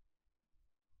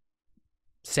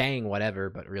 saying whatever,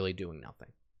 but really doing nothing.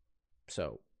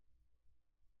 So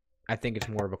I think it's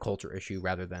more of a culture issue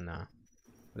rather than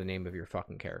the name of your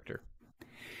fucking character.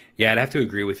 Yeah, I'd have to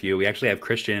agree with you. We actually have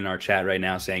Christian in our chat right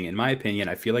now saying, in my opinion,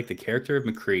 I feel like the character of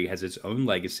McCree has its own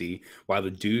legacy, while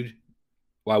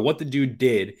what the dude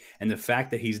did and the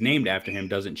fact that he's named after him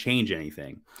doesn't change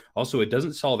anything. Also, it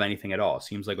doesn't solve anything at all.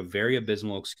 Seems like a very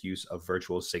abysmal excuse of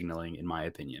virtual signaling, in my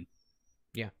opinion.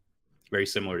 Yeah. Very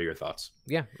similar to your thoughts.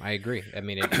 Yeah, I agree. I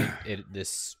mean,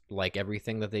 this, like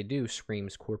everything that they do,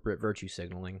 screams corporate virtue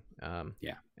signaling.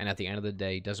 Yeah. And at the end of the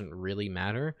day, it doesn't really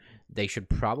matter. They should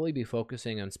probably be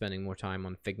focusing on spending more time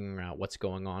on figuring out what's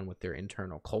going on with their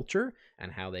internal culture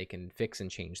and how they can fix and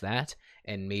change that,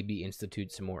 and maybe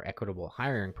institute some more equitable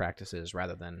hiring practices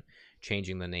rather than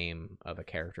changing the name of a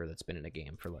character that's been in a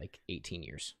game for like 18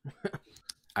 years.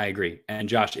 I agree. And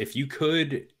Josh, if you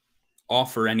could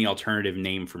offer any alternative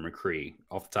name for McCree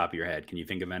off the top of your head, can you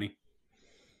think of any?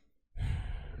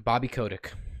 Bobby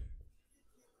Kotick.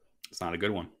 It's not a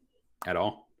good one at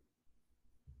all.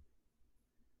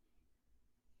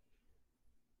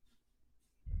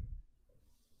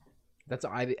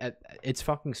 It's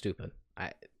fucking stupid.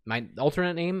 My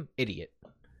alternate name, idiot.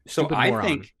 So Stupid I moron.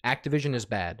 think Activision is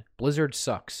bad. Blizzard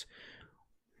sucks.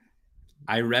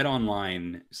 I read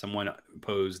online someone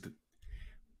posed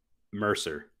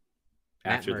Mercer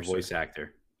after the voice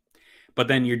actor. But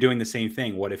then you're doing the same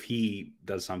thing. What if he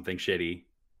does something shitty?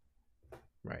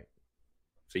 Right.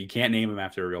 So you can't name him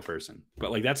after a real person. But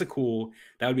like that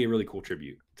would be a really cool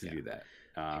tribute to do that.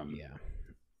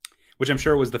 Which I'm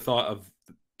sure was the thought of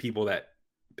people that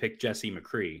picked Jesse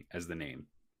McCree as the name.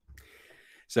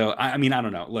 So I mean, I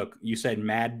don't know. Look, you said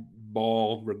Mad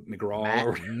Ball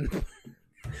McGraw.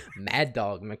 Mad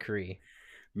Dog McCree.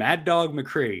 Mad Dog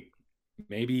McCree.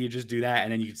 Maybe you just do that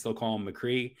and then you can still call him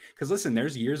McCree. Because listen,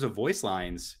 there's years of voice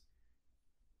lines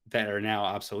that are now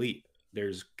obsolete.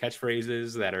 There's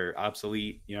catchphrases that are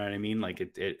obsolete. You know what I mean? Like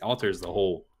it alters the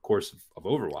whole course of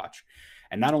Overwatch.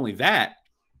 And not only that,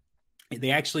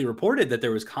 they actually reported that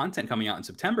there was content coming out in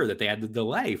September that they had to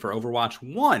delay for Overwatch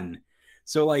 1.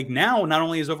 So like now, not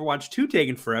only is Overwatch 2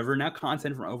 taking forever, now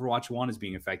content from Overwatch 1 is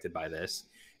being affected by this.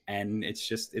 And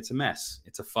it's a mess.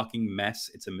 It's a fucking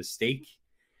mess. It's a mistake.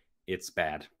 It's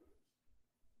bad.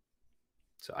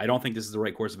 So I don't think this is the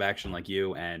right course of action like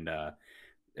you. And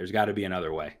there's got to be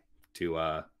another way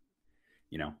to,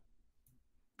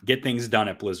 get things done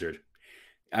at Blizzard.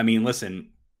 I mean,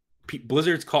 listen,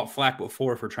 Blizzard's caught flack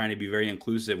before for trying to be very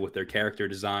inclusive with their character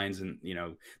designs and,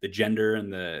 the gender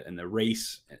and the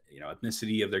race,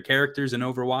 ethnicity of their characters in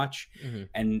Overwatch. Mm-hmm.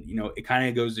 And, it kind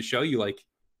of goes to show you, like,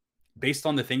 based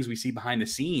on the things we see behind the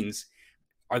scenes,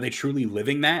 are they truly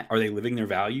living that? Are they living their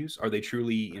values? Are they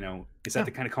truly, is that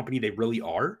the kind of company they really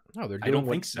are? No, they're doing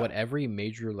what every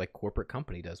major like corporate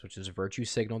company does, which is virtue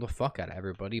signal the fuck out of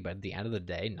everybody. But at the end of the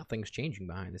day, nothing's changing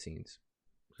behind the scenes.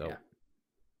 So, yeah.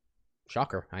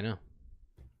 Shocker, I know.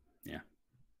 Yeah.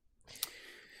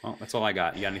 Well, that's all I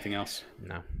got. You got anything else?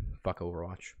 No. Fuck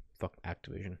Overwatch. Fuck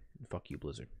Activision. Fuck you,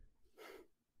 Blizzard.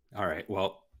 All right.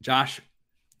 well, Josh,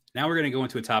 now we're going to go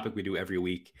into a topic we do every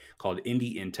week called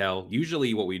Indie Intel.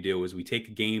 Usually what we do is we take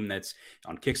a game that's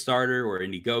on Kickstarter or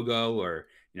Indiegogo or,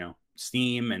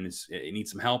 Steam and it needs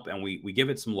some help and we give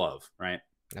it some love, right?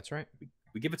 That's right.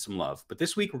 We give it some love. But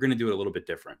this week we're going to do it a little bit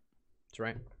different. That's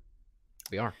right.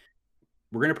 We are.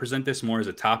 We're going to present this more as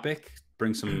a topic,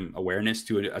 bring some awareness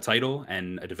to a title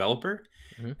and a developer.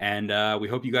 Mm-hmm. And we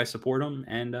hope you guys support them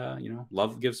and,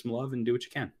 give some love and do what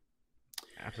you can.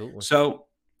 Absolutely. So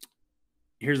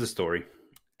here's the story.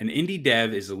 An indie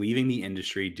dev is leaving the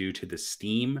industry due to the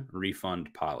Steam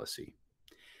refund policy.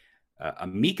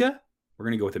 Amica, we're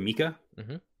going to go with Amica.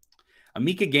 Mm-hmm.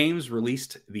 Amica Games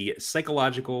released the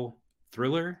psychological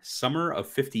thriller Summer of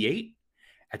 58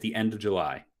 at the end of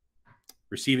July,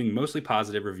 receiving mostly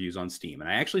positive reviews on Steam. And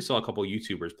I actually saw a couple of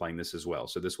YouTubers playing this as well,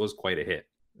 so this was quite a hit.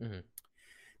 Mm-hmm.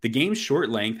 The game's short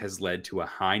length has led to a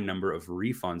high number of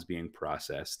refunds being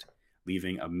processed,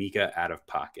 leaving Amica out of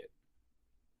pocket.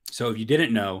 So if you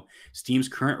didn't know, Steam's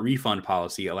current refund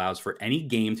policy allows for any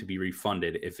game to be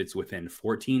refunded if it's within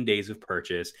 14 days of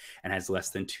purchase and has less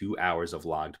than 2 hours of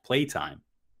logged playtime.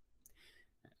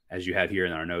 As you have here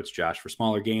in our notes, Josh, for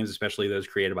smaller games, especially those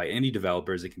created by indie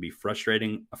developers, it can be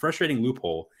a frustrating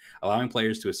loophole, allowing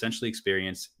players to essentially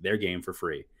experience their game for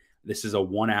free. This is a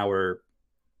 1 hour,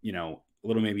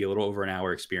 maybe a little over an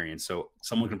hour experience. So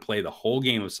someone can play the whole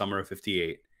game of Summer of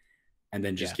 58 and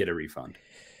then just get a refund.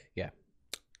 Yeah.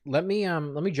 Let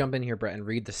me jump in here, Brett, and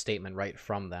read the statement right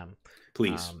from them.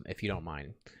 Please. If you don't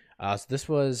mind. So this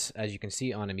was, as you can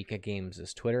see, on Amica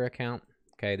Games' Twitter account.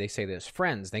 Okay, they say this: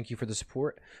 friends, thank you for the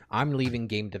support. I'm leaving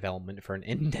game development for an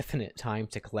indefinite time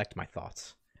to collect my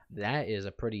thoughts. That is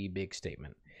a pretty big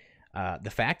statement. The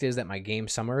fact is that my game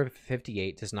Summer of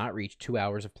 58 does not reach 2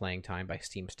 hours of playing time by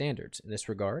Steam standards. In this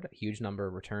regard, a huge number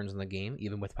of returns in the game,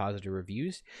 even with positive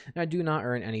reviews, and I do not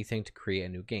earn anything to create a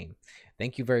new game.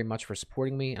 Thank you very much for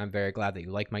supporting me. I'm very glad that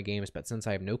you like my games, but since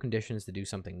I have no conditions to do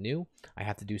something new, I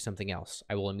have to do something else.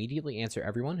 I will immediately answer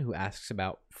everyone who asks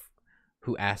about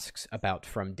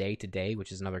From Day to Day,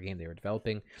 which is another game they were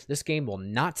developing. This game will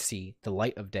not see the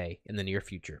light of day in the near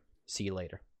future. See you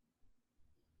later.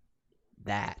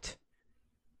 That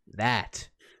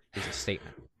is a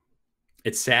statement.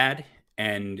 It's sad,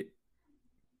 and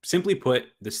simply put,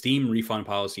 the Steam refund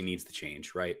policy needs to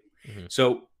change, right? Mm-hmm.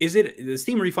 So the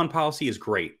Steam refund policy is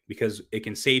great because it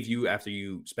can save you after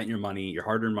you spent your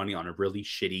hard-earned money on a really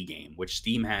shitty game, which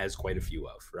Steam has quite a few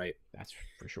of, right? That's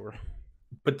for sure.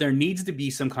 But there needs to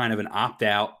be some kind of an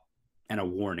opt-out and a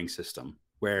warning system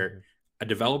where a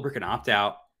developer can opt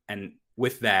out, and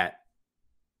with that,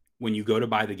 when you go to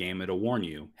buy the game, it'll warn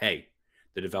you, hey,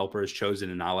 the developer has chosen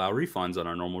to not allow refunds on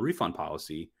our normal refund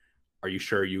policy. Are you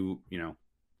sure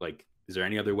is there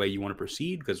any other way you want to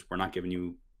proceed? Because we're not giving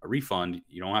you a refund.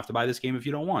 You don't have to buy this game if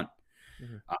you don't want.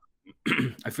 Mm-hmm.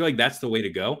 I feel like that's the way to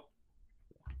go.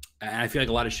 And I feel like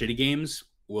a lot of shitty games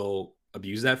will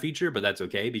abuse that feature, but that's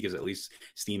okay because at least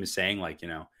Steam is saying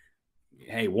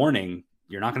hey, warning,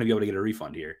 you're not going to be able to get a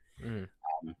refund here.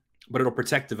 Mm-hmm. but it'll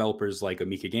protect developers like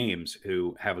Amica Games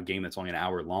who have a game that's only an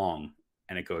hour long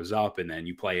and it goes up and then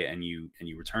you play it and you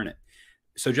return it.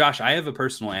 So Josh, I have a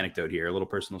personal anecdote here, a little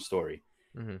personal story.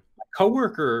 Mm-hmm. My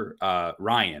coworker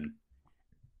Ryan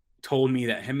told me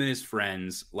that him and his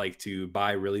friends like to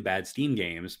buy really bad Steam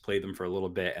games, play them for a little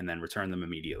bit, and then return them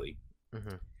immediately.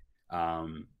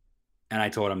 Mm-hmm. And I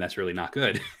told him that's really not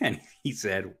good. And he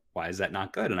said, why is that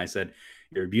not good? And I said,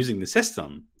 you're abusing the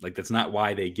system. Like, that's not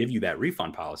why they give you that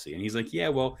refund policy. And he's like, yeah,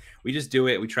 well, we just do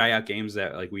it. We try out games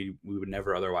that like we would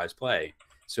never otherwise play.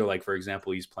 So like, for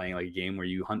example, he's playing like a game where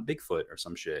you hunt Bigfoot or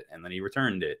some shit, and then he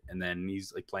returned it. And then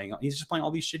he's like he's just playing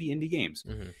all these shitty indie games.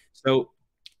 Mm-hmm. So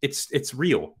it's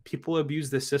real. People abuse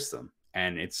this system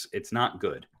and it's not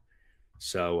good.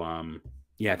 So,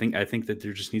 yeah, I think that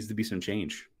there just needs to be some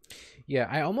change. Yeah,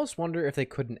 I almost wonder if they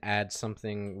couldn't add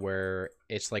something where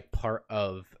it's like part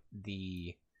of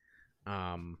the,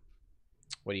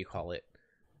 what do you call it?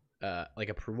 Like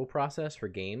approval process for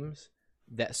games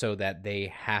so that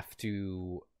they have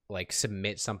to like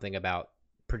submit something about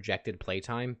projected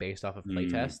playtime based off of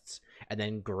playtests and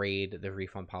then grade the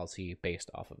refund policy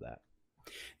based off of that.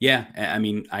 Yeah, I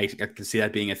mean, I can see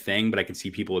that being a thing, but I can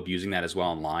see people abusing that as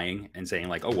well and lying and saying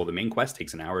like, "Oh, well, the main quest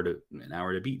takes an hour to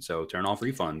beat, so turn off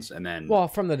refunds." And then, well,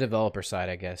 from the developer side,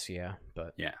 I guess, yeah,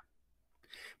 but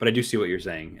I do see what you're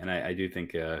saying, and I do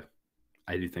think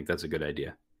that's a good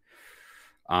idea.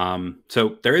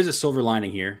 So there is a silver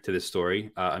lining here to this story.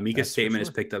 Amica's statement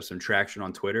has picked up some traction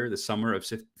on Twitter. The Summer of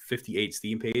 58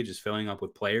 Steam page is filling up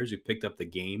with players who picked up the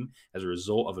game as a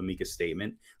result of Amica's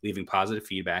statement, leaving positive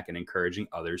feedback and encouraging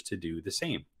others to do the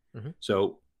same. Mm-hmm.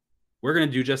 So we're going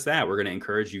to do just that. We're going to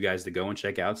encourage you guys to go and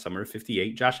check out Summer of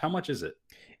 58. Josh, how much is it?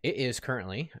 It is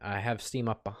currently, I have Steam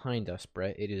up behind us,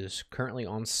 Brett. It is currently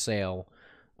on sale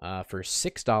for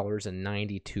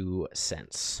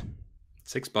 $6.92.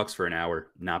 $6 for an hour,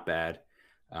 not bad,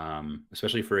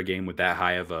 especially for a game with that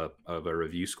high of a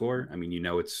review score. I mean,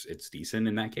 it's decent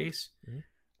in that case.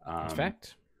 Mm-hmm. In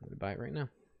fact, I'm gonna buy it right now.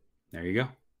 There you go.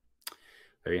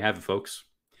 There you have it, folks.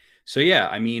 So yeah,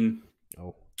 I mean,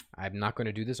 I'm not going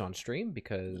to do this on stream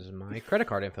because my credit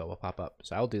card info will pop up.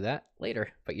 So I'll do that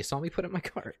later. But you saw me put it in my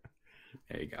cart.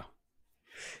 There you go.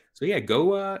 So yeah,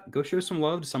 go show some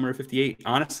love to Summer of 58.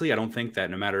 Honestly, I don't think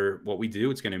that no matter what we do,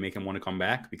 it's going to make him want to come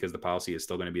back because the policy is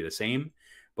still going to be the same.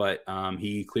 But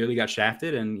he clearly got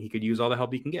shafted and he could use all the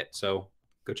help he can get. So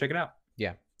go check it out.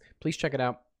 Yeah, please check it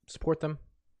out. Support them.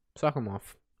 Suck them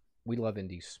off. We love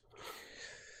indies.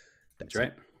 That's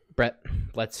right. Brett,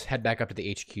 let's head back up to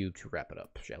the HQ to wrap it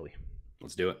up, shall we?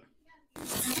 Let's do it.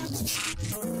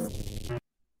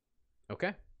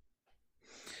 Okay.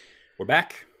 We're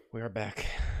back. We are back.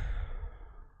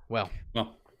 Well,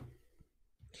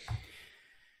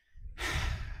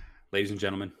 ladies and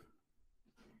gentlemen,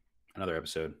 another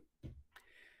episode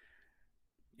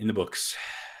in the books.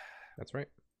 That's right.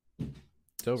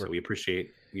 It's over. So we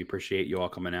appreciate you all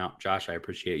coming out. Josh, I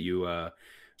appreciate you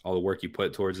all the work you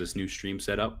put towards this new stream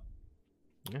setup.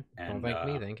 Yeah. Don't thank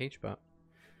me. Thank HBot.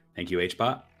 Thank you,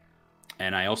 HBot.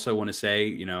 And I also want to say,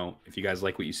 if you guys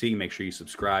like what you see, make sure you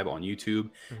subscribe on YouTube.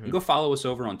 Mm-hmm. And go follow us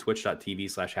over on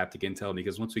twitch.tv/hapticintel,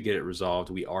 because once we get it resolved,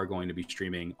 we are going to be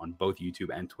streaming on both YouTube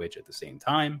and Twitch at the same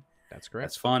time. That's correct.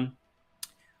 That's fun.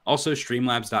 Also,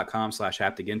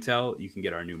 streamlabs.com/hapticintel. You can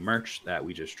get our new merch that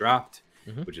we just dropped,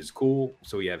 which is cool.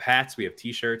 So we have hats, we have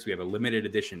t-shirts, we have a limited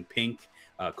edition pink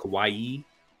kawaii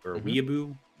or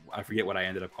weeaboo. I forget what I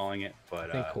ended up calling it, but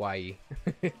I think kawaii.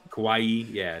 Kawaii,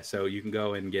 yeah. So you can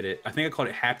go and get it. I think I called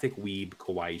it Haptic Weeb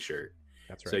Kawaii shirt.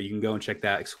 That's right. So you can go and check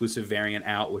that exclusive variant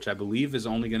out, which I believe is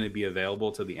only going to be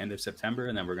available till the end of September,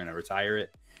 and then we're going to retire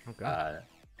it. Okay.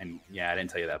 And yeah, I didn't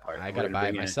tell you that part. I got to buy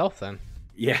it myself then.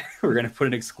 Yeah, we're going to put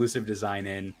an exclusive design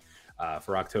in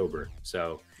for October.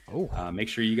 So make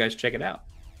sure you guys check it out.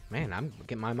 Man, I'm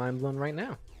getting my mind blown right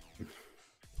now.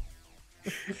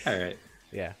 All right.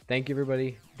 Yeah. Thank you,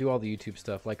 everybody. Do all the YouTube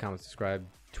stuff. Like, comment, subscribe.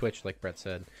 Twitch, like Brett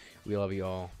said. We love you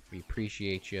all. We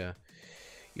appreciate you.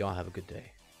 Y'all have a good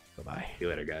day. Bye-bye. See you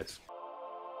later, guys.